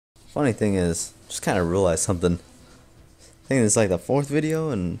Funny thing is, just kind of realized something. I think it's like the fourth video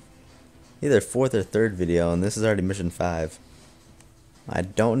and either fourth or third video, and this is already mission 5. I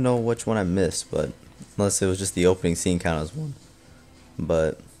don't know which one I missed, but unless it was just the opening scene count as one.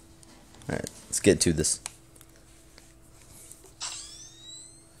 But alright, let's get to this.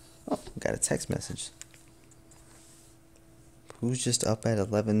 Oh, got a text message. Who's just up at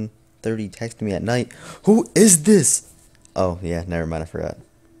 11:30 texting me at night? Who is this? Oh yeah, never mind, I forgot.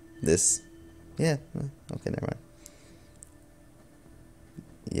 This, yeah, okay, never mind.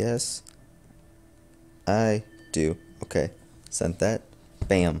 Yes, I do. Okay, sent that.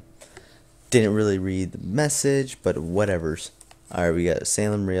 Bam. Didn't really read the message, but whatevers. Alright, we got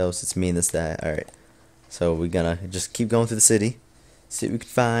Salem Rios. It's me and this, that. Alright, so we're gonna just keep going through the city. See what we can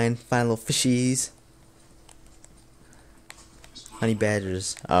find. Find little fishies. Honey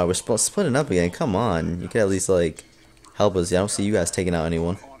badgers. We're splitting up again. Come on. You could at least, like, help us. I don't see you guys taking out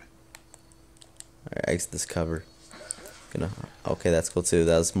anyone. Alright, exit this cover. Okay, that's cool too.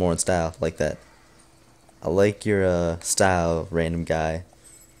 That was more in style. Like that. I like your style, random guy.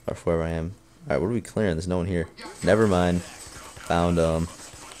 Or whoever I am. Alright, what are we clearing? There's no one here. Never mind. Found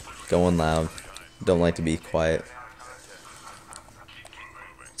going loud. Don't like to be quiet.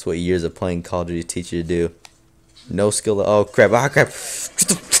 That's what years of playing Call of Duty teach you to do. No skill. Oh crap! Oh crap! Get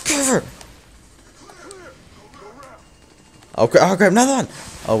the cover! Oh crap! Oh crap! Another one!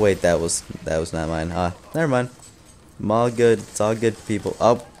 Oh wait, that was not mine. Never mind. I'm all good. It's all good, people.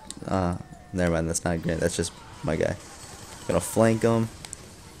 Oh, never mind. That's not good. That's just my guy. Gonna flank him.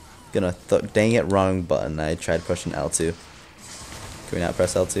 Dang it, wrong button. I tried pushing L2. Can we not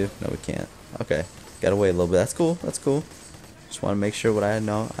press L2? No, we can't. Okay. Gotta wait a little bit. That's cool. That's cool. Just want to make sure what I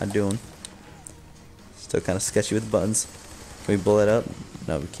know I'm doing. Still kind of sketchy with the buttons. Can we blow it up?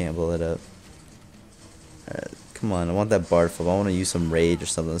 No, we can't blow it up. Alright, come on. I want that Bard flip. I want to use some rage or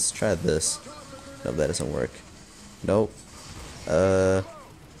something. Let's try this. Nope, that doesn't work. Nope.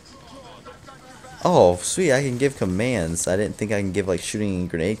 Oh, sweet. I can give commands. I didn't think I can give, like, shooting and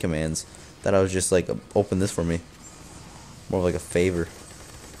grenade commands. Thought I was just, like, open this for me. More of like a favor.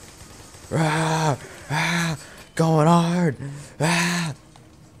 Rah! Ah! Going hard! Ah!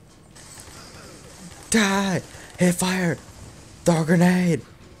 Die! Hit fire! Throw a grenade!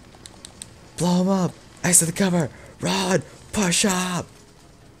 Blow him up! Exit the cover! Run! Push up!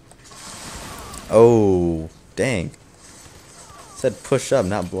 Oh, dang. Said push up,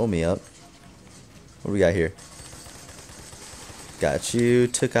 not blow me up. What do we got here? Got you.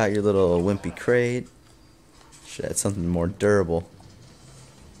 Took out your little wimpy crate. Should add something more durable.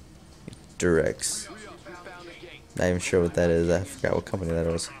 Durex. Not even sure what that is. I forgot what company that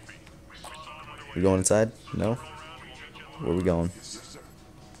was. We going inside? No? Where are we going?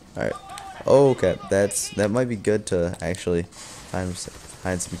 Alright. Oh, okay. That might be good to actually find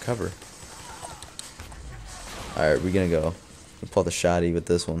some cover. Alright, we're gonna go. We'll pull the shotty with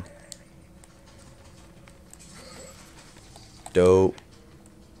this one. Dope.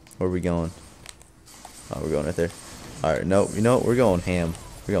 Where are we going? Oh, we're going right there. Alright, no, you know what? We're going ham.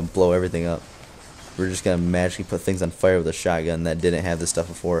 We're gonna blow everything up. We're just gonna magically put things on fire with a shotgun that didn't have this stuff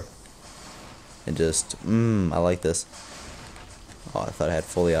before. And just, I like this. Oh, I thought I had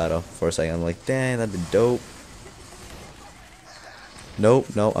fully auto for a second. I'm like, dang, that'd be dope.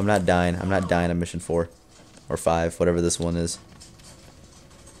 Nope, no, I'm not dying. I'm not dying on mission 4. Or 5, whatever this one is.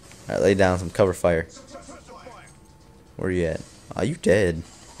 Alright, lay down some cover fire. Where are you at? Oh, you dead.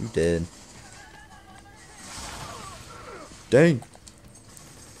 You dead. Dang.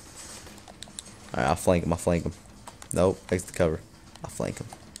 Alright, I'll flank him. I'll flank him. Nope, exit the cover. I'll flank him.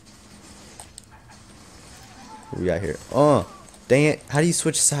 What we got here? Oh, dang it. How do you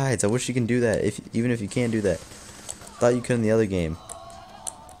switch sides? I wish you can do that. Even if you can't do that. Thought you could in the other game.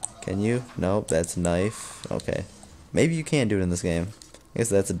 Can you? Nope, that's knife. Okay. Maybe you can do it in this game. I guess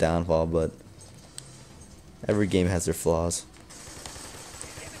that's a downfall, but every game has their flaws.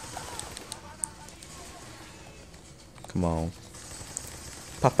 Come on.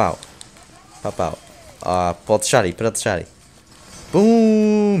 Pop out. Pop out. Pull out the shotty. Put out the shotty.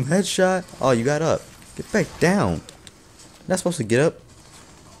 Boom! Headshot. Oh, you got up. Get back down. You're not supposed to get up.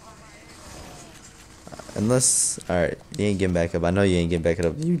 Unless... Alright, you ain't getting back up. I know you ain't getting back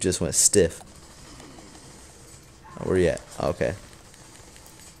up. You just went stiff. Oh, where you at? Oh, okay.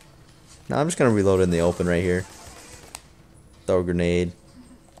 Now I'm just gonna reload in the open right here. Throw a grenade.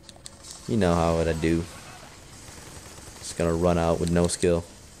 You know how what I do. Just gonna run out with no skill.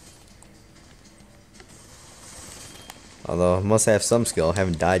 Although I must have some skill. I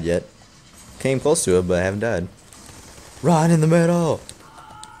haven't died yet. Came close to it, but I haven't died. Run in the middle!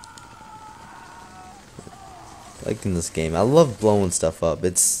 Liking this game. I love blowing stuff up.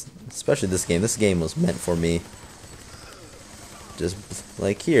 It's Especially this game. This game was meant for me. Just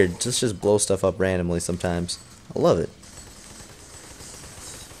like here, just blow stuff up randomly sometimes. I love it.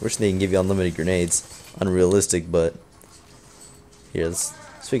 Wish they can give you unlimited grenades. Unrealistic, but here.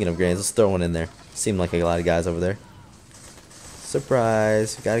 Speaking of grenades, let's throw one in there. Seemed like a lot of guys over there.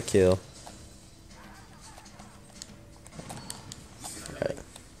 Surprise! Got a kill. Alright.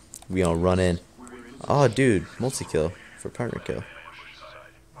 We gonna run in. Oh, dude, multi-kill for partner kill.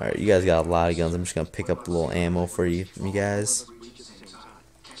 Alright, you guys got a lot of guns. I'm just gonna pick up a little ammo for you guys.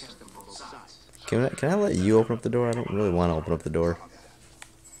 Can I let you open up the door? I don't really want to open up the door.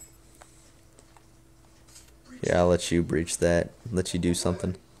 Yeah, I'll let you breach that. Let you do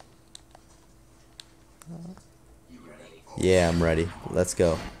something. Yeah, I'm ready. Let's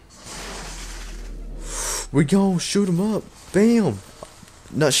go. We go. Shoot him up. Bam.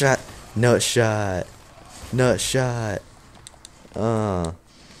 Nut shot. Nut shot. Nut shot.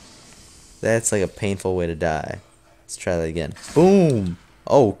 That's like a painful way to die. Let's try that again. Boom.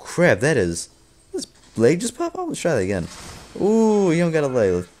 Oh crap! This leg just popped off. Let's try that again. Ooh, you don't got a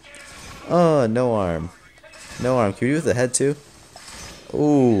leg. Oh, no arm. No arm. Can we do with the head too?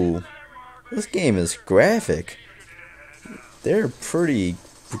 Ooh, this game is graphic. They're pretty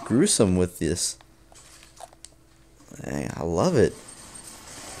gruesome with this. Dang, I love it.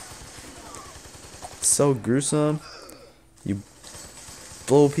 It's so gruesome. You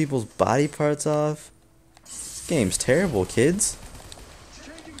blow people's body parts off. This game's terrible, kids.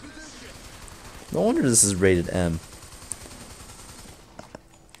 No wonder this is rated M.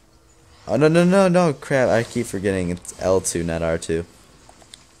 Oh, no, crap. I keep forgetting it's L2, not R2.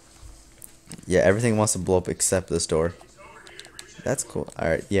 Yeah, everything wants to blow up except this door. That's cool.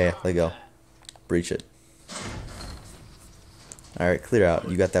 Alright, yeah, let go. Breach it. Alright, clear out.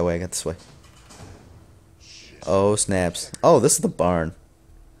 You got that way, I got this way. Oh, snaps. Oh, this is the barn.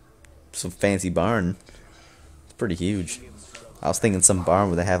 Some fancy barn. It's pretty huge. I was thinking some barn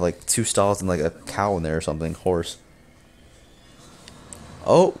where they have like 2 stalls and like a cow in there or something. Horse.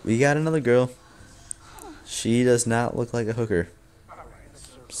 Oh, we got another girl. She does not look like a hooker.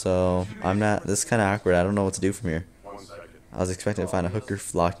 So, I'm not... This is kind of awkward. I don't know what to do from here. I was expecting to find a hooker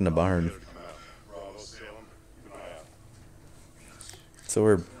locked in a barn. So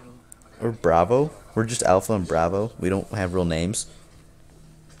we're Bravo. We're just Alpha and Bravo. We don't have real names.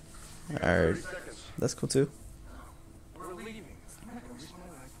 Alright. That's cool too.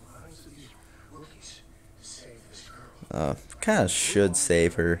 Kind of should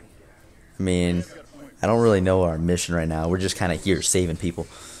save her. I mean, I don't really know our mission right now. We're just kind of here saving people.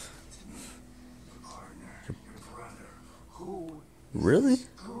 Really?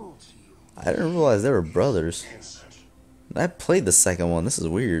 I didn't realize they were brothers. I played the second one. This is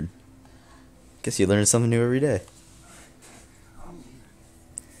weird. Guess you learn something new every day.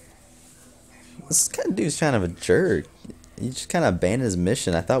 This kind of dude's kind of a jerk. He just kind of abandoned his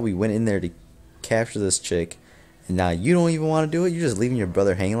mission. I thought we went in there to capture this chick. And now you don't even want to do it? You're just leaving your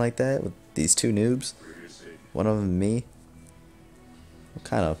brother hanging like that with these 2 noobs? One of them me? What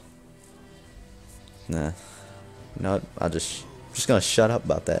kind of... Nah. No, I'm just gonna shut up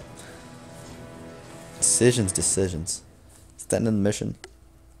about that. Decisions. Is that in the mission?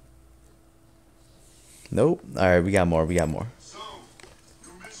 Nope. Alright, we got more.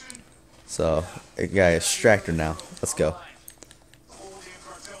 So, I got a extractor now. Let's go.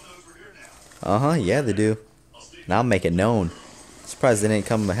 Uh-huh, yeah they do. Now I'll make it known. Surprised they didn't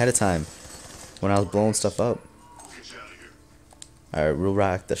come ahead of time when I was blowing stuff up. Alright, we'll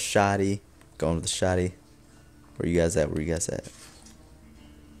rock the shotty. Going with the shotty. Where you guys at?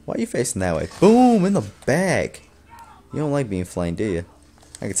 Why are you facing that way? Boom! In the back! You don't like being flamed, do you?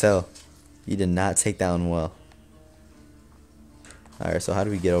 I can tell. You did not take that one well. Alright, so how do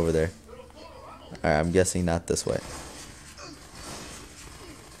we get over there? Alright, I'm guessing not this way.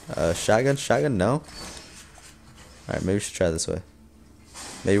 Shotgun? No? Alright, maybe we should try this way.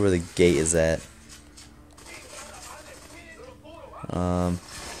 Maybe where the gate is at. Can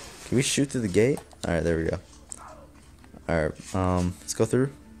we shoot through the gate? Alright, there we go. Alright, let's go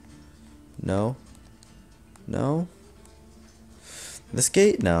through. No. This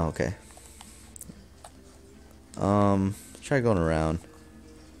gate? No, okay. Try going around.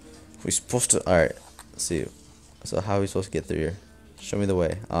 We supposed to... Alright, let's see. So how are we supposed to get through here? Show me the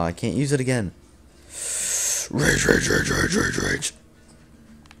way. I can't use it again. Rage.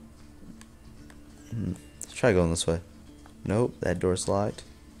 Let's try going this way. Nope, that door's locked.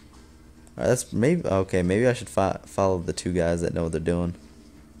 Alright, that's maybe... Okay, maybe I should follow the 2 guys that know what they're doing.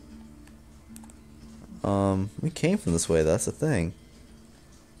 We came from this way, that's the thing.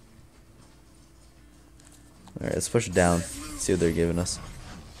 Alright, let's push it down. See what they're giving us.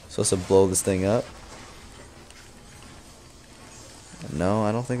 Supposed to blow this thing up? No,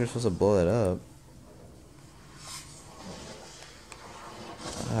 I don't think we're supposed to blow it up.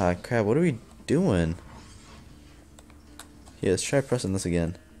 Ah, crap, what are we doing? Yeah, let's try pressing this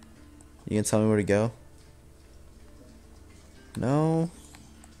again. You can tell me where to go? No?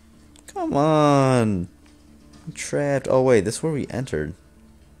 Come on! I'm trapped. Oh, wait, this is where we entered.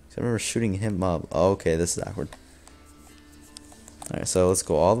 I remember shooting him up. Oh, okay, this is awkward. Alright, so let's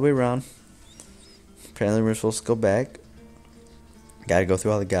go all the way around. Apparently we're supposed to go back. Gotta go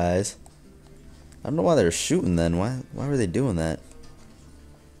through all the guys. I don't know why they were shooting then. Why were they doing that?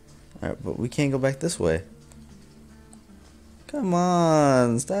 Alright, but we can't go back this way. Come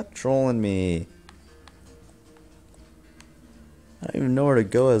on, stop trolling me. I don't even know where to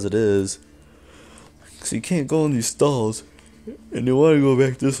go as it is. So you can't go in these stalls. And you want to go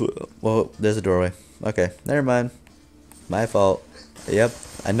back this way. Well, there's a doorway. Okay, never mind. My fault. Yep,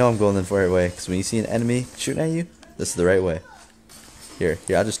 I know I'm going the right way. Because when you see an enemy shooting at you, this is the right way. Here,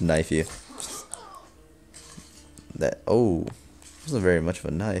 I'll just knife you. That, oh, wasn't very much of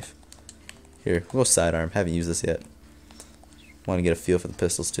a knife. Here, we'll go sidearm. Haven't used this yet. Want to get a feel for the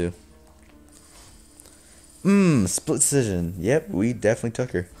pistols too. Split decision. Yep, we definitely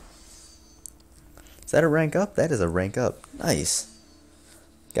took her. Is that a rank up? That is a rank up. Nice.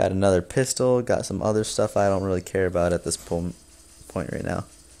 Got another pistol. Got some other stuff I don't really care about at this point right now.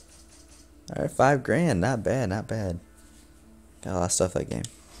 Alright, $5 grand. Not bad, not bad. Got a lot of stuff that game.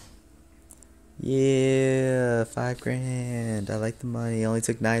 Yeah, $5 grand. I like the money. It only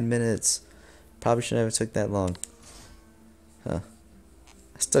took 9 minutes. Probably shouldn't have took that long. Huh.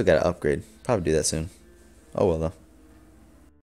 I still gotta upgrade. Probably do that soon. Oh well though.